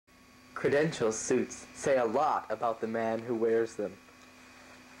Credential suits say a lot about the man who wears them.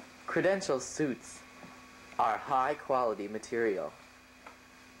 Credential suits are high-quality material,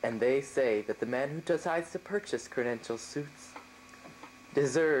 and they say that the man who decides to purchase credential suits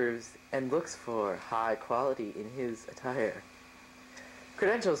deserves and looks for high quality in his attire.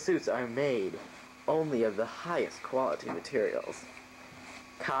 Credential suits are made only of the highest quality materials,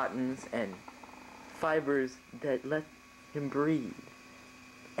 cottons and fibers that let him breathe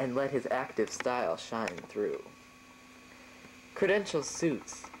and let his active style shine through. Credential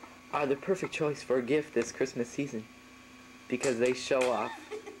suits are the perfect choice for a gift this Christmas season because they show off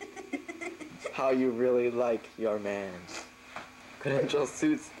how you really like your man. Credential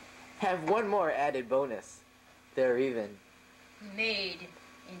suits have one more added bonus. They're even made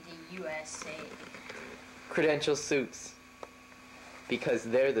in the USA. Credential suits, because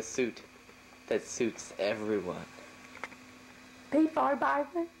they're the suit that suits everyone. Paid for by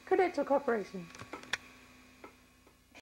the Credential Corporation.